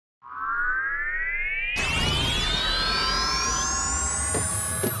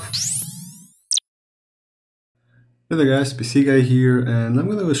Hey there guys, PC Guy here, and I'm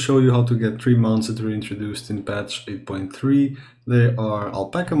going to show you how to get 3 mounts that were introduced in patch 8.3. They are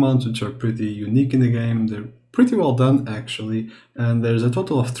alpaca mounts, which are pretty unique in the game. They're pretty well done actually, and there's a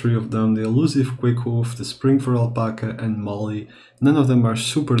total of 3 of them: the Elusive Quickhoof, the Springfur Alpaca, and Mollie. None of them are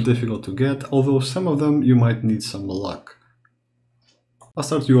super difficult to get, although some of them you might need some luck. I'll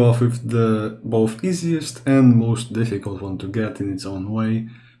start you off with the both easiest and most difficult one to get in its own way.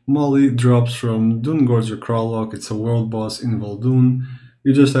 Mollie drops from Dungorger Crawlock. It's a world boss in Vol'dun.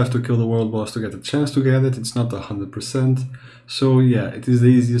 You just have to kill the world boss to get a chance to get it. It's not 100%. So yeah, it is the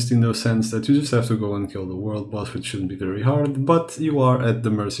easiest in the sense that you just have to go and kill the world boss, which shouldn't be very hard, but you are at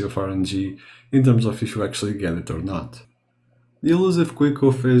the mercy of RNG in terms of if you actually get it or not. The Elusive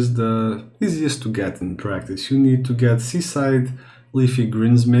Quickhoof is the easiest to get in practice. You need to get Seaside Leafy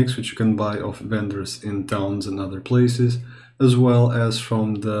Greens mix, which you can buy off vendors in towns and other places, as well as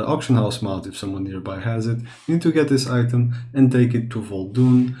from the auction house mount if someone nearby has it. You need to get this item and take it to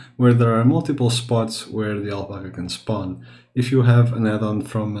Vol'dun, where there are multiple spots where the alpaca can spawn. If you have an add-on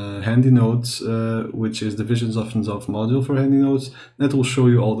from Handy Notes, which is the Visions of Nzov module for Handy Notes, that will show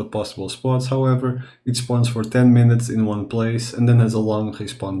you all the possible spots. However, it spawns for 10 minutes in one place and then has a long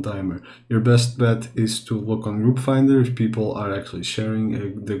respawn timer. Your best bet is to look on Group Finder if people are actually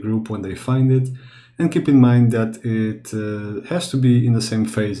sharing the group when they find it. And keep in mind that it has to be in the same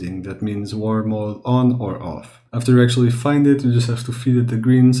phasing. That means war mode on or off. After you actually find it, you just have to feed it the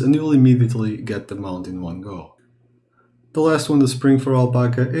greens and you will immediately get the mount in one go. The last one, the Springfur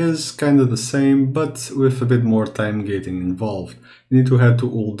Alpaca, is kind of the same, but with a bit more time gating involved. You need to head to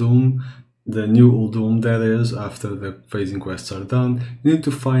Uldum, the new Uldum that is, after the phasing quests are done. You need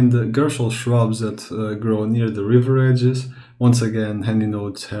to find the Gershel shrubs that grow near the river edges. Once again, Handy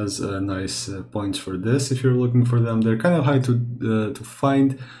Notes has nice points for this if you're looking for them. They're kind of hard to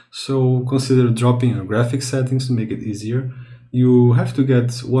find, so consider dropping your graphic settings to make it easier. You have to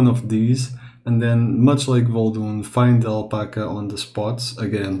get one of these, and then, much like Vol'dun, find the alpaca on the spots,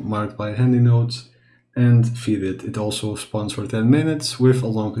 again marked by Handy Notes, and feed it. It also spawns for 10 minutes with a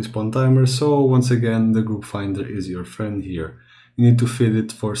long respawn timer, so once again the group finder is your friend here. You need to feed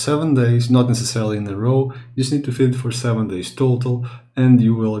it for 7 days, not necessarily in a row, you just need to feed it for 7 days total, and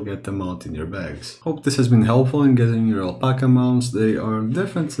you will get the mount in your bags. Hope this has been helpful in getting your alpaca mounts. They are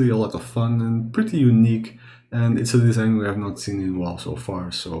definitely a lot of fun and pretty unique, and it's a design we have not seen in a while so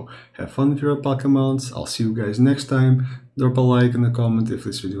far, so have fun with your alpaca mounts. I'll see you guys next time. Drop a like and a comment if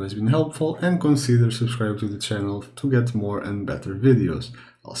this video has been helpful, and consider subscribing to the channel to get more and better videos.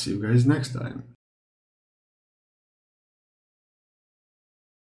 I'll see you guys next time.